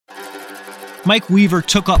Mike Weaver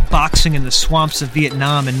took up boxing in the swamps of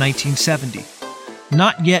Vietnam in 1970.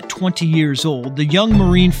 Not yet 20 years old, the young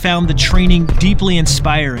Marine found the training deeply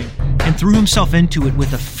inspiring and threw himself into it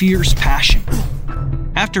with a fierce passion.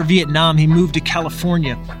 After Vietnam, he moved to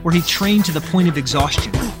California, where he trained to the point of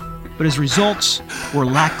exhaustion, but his results were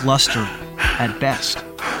lackluster at best.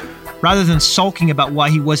 Rather than sulking about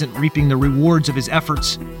why he wasn't reaping the rewards of his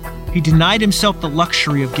efforts, he denied himself the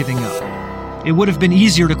luxury of giving up. It would have been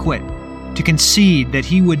easier to quit, to concede that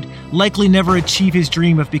he would likely never achieve his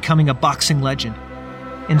dream of becoming a boxing legend.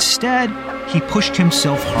 Instead, he pushed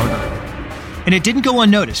himself harder. And it didn't go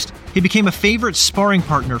unnoticed. He became a favorite sparring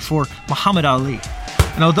partner for Muhammad Ali.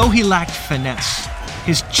 And although he lacked finesse,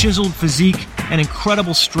 his chiseled physique and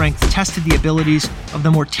incredible strength tested the abilities of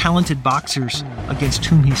the more talented boxers against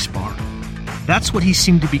whom he sparred. That's what he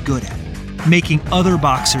seemed to be good at, making other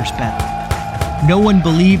boxers better. No one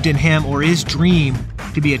believed in him or his dream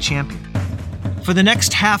to be a champion. For the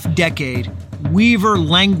next half-decade, Weaver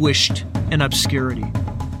languished in obscurity,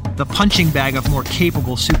 the punching bag of more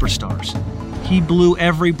capable superstars. He blew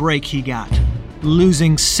every break he got,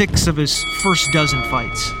 losing 6 of his first dozen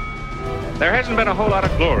fights. There hasn't been a whole lot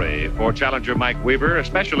of glory for challenger Mike Weaver,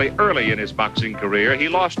 especially early in his boxing career. He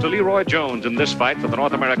lost to Leroy Jones in this fight for the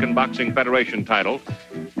North American Boxing Federation title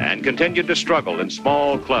and continued to struggle in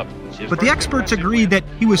small clubs. But the experts agree that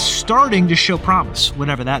he was starting to show promise,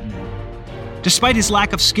 whatever that meant. Despite his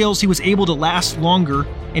lack of skills, he was able to last longer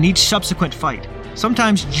in each subsequent fight,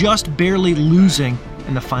 sometimes just barely losing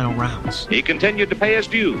in the final rounds. He continued to pay his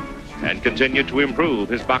dues and continued to improve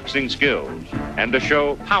his boxing skills and to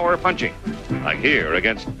show power punching, like here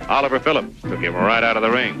against Oliver Phillips, took him right out of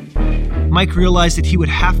the ring. Mike realized that he would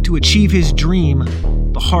have to achieve his dream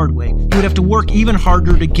the hard way. He would have to work even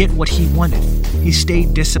harder to get what he wanted. He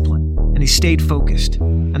stayed disciplined, and he stayed focused,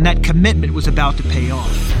 and that commitment was about to pay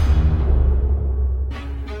off.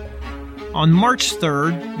 On March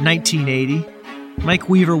 3rd, 1980, Mike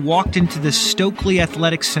Weaver walked into the Stokely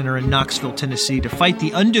Athletic Center in Knoxville, Tennessee to fight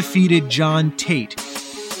the undefeated John Tate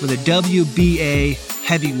with a WBA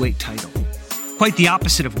heavyweight title. Quite the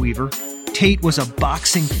opposite of Weaver. Tate was a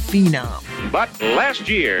boxing phenom. But last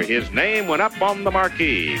year, his name went up on the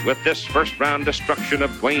marquee with this first-round destruction of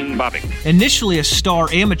Dwayne Bobbing. Initially a star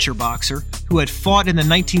amateur boxer who had fought in the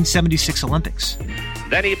 1976 Olympics.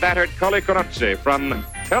 Then he battered Colli Corozzi from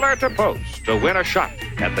pillar to post to win a shot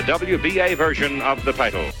at the WBA version of the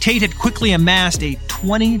title. Tate had quickly amassed a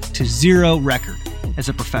 20-0 record as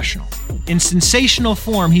a professional. In sensational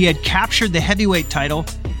form, he had captured the heavyweight title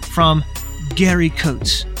from Gary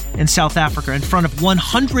Coates in South Africa in front of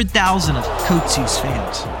 100,000 of Coates'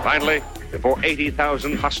 fans. Finally, before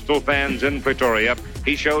 80,000 hostile fans in Pretoria,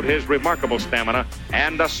 he showed his remarkable stamina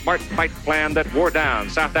and a smart fight plan that wore down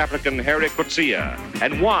South African Harry Coetzee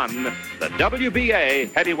and won the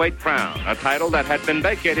WBA heavyweight crown, a title that had been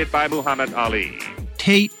vacated by Muhammad Ali.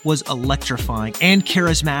 Tate was electrifying and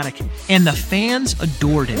charismatic, and the fans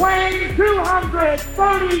adored him. Weighing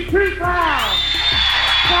 232 pounds,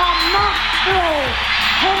 from Knoxville,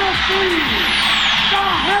 Tennessee, the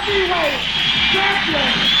heavyweight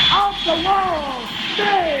champion of the world,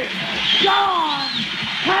 Big John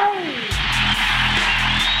Tate.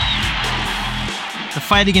 The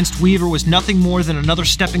fight against Weaver was nothing more than another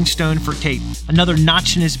stepping stone for Tate, another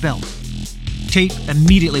notch in his belt. Tate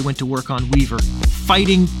immediately went to work on Weaver,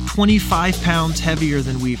 fighting 25 pounds heavier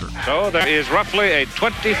than Weaver. So there is roughly a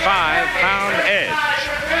 25-pound edge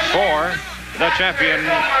for the champion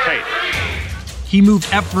Tate. He moved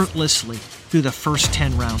effortlessly through the first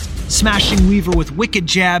 10 rounds, smashing Weaver with wicked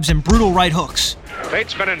jabs and brutal right hooks.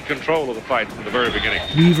 Tate's been in control of the fight from the very beginning.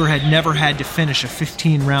 Weaver had never had to finish a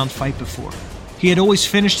 15-round fight before. He had always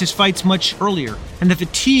finished his fights much earlier, and the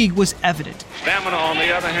fatigue was evident. Stamina, on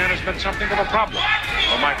the other hand, has been something of a problem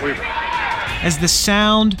for Mike Weaver. As the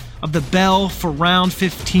sound of the bell for round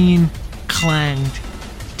 15 clanged,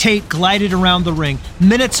 Tate glided around the ring,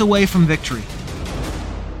 minutes away from victory.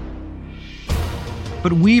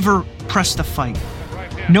 But Weaver pressed the fight.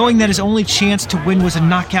 Knowing that his only chance to win was a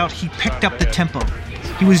knockout, he picked up the tempo.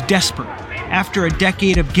 He was desperate. After a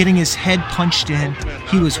decade of getting his head punched in,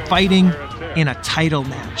 he was fighting in a title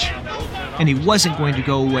match. And he wasn't going to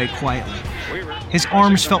go away quietly. His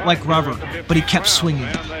arms felt like rubber, but he kept swinging.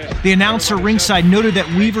 The announcer ringside noted that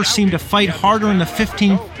Weaver seemed to fight harder in the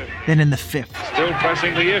 15th than in the 5th. Still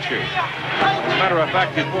pressing the issue. As a matter of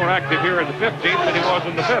fact, he's more active here in the 15th than he was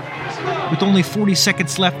in the 5th. With only 40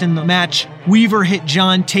 seconds left in the match, Weaver hit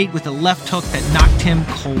John Tate with a left hook that knocked him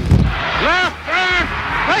cold. Left hook!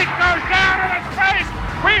 Tate goes down in his face!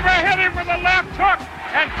 Weaver hit him with a left hook,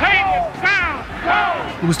 and Tate is down!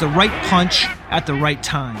 Go! It was the right punch at the right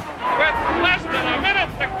time. With less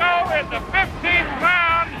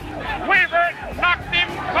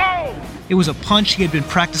It was a punch he had been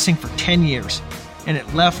practicing for 10 years, and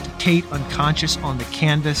it left Tate unconscious on the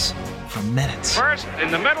canvas for minutes. First,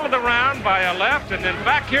 in the middle of the round by a left, and then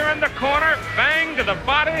back here in the corner, bang to the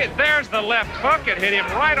body. There's the left hook. It hit him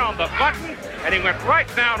right on the button, and he went right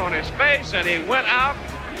down on his face, and he went out.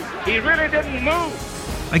 He really didn't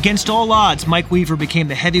move. Against all odds, Mike Weaver became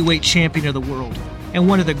the heavyweight champion of the world and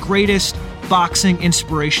one of the greatest boxing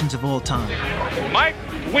inspirations of all time. Mike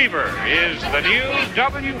Weaver is the new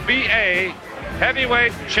WBA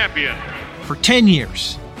heavyweight champion. For 10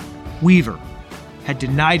 years, Weaver had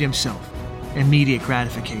denied himself immediate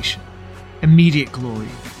gratification, immediate glory,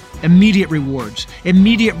 immediate rewards,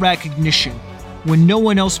 immediate recognition. When no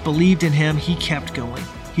one else believed in him, he kept going.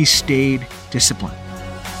 He stayed disciplined.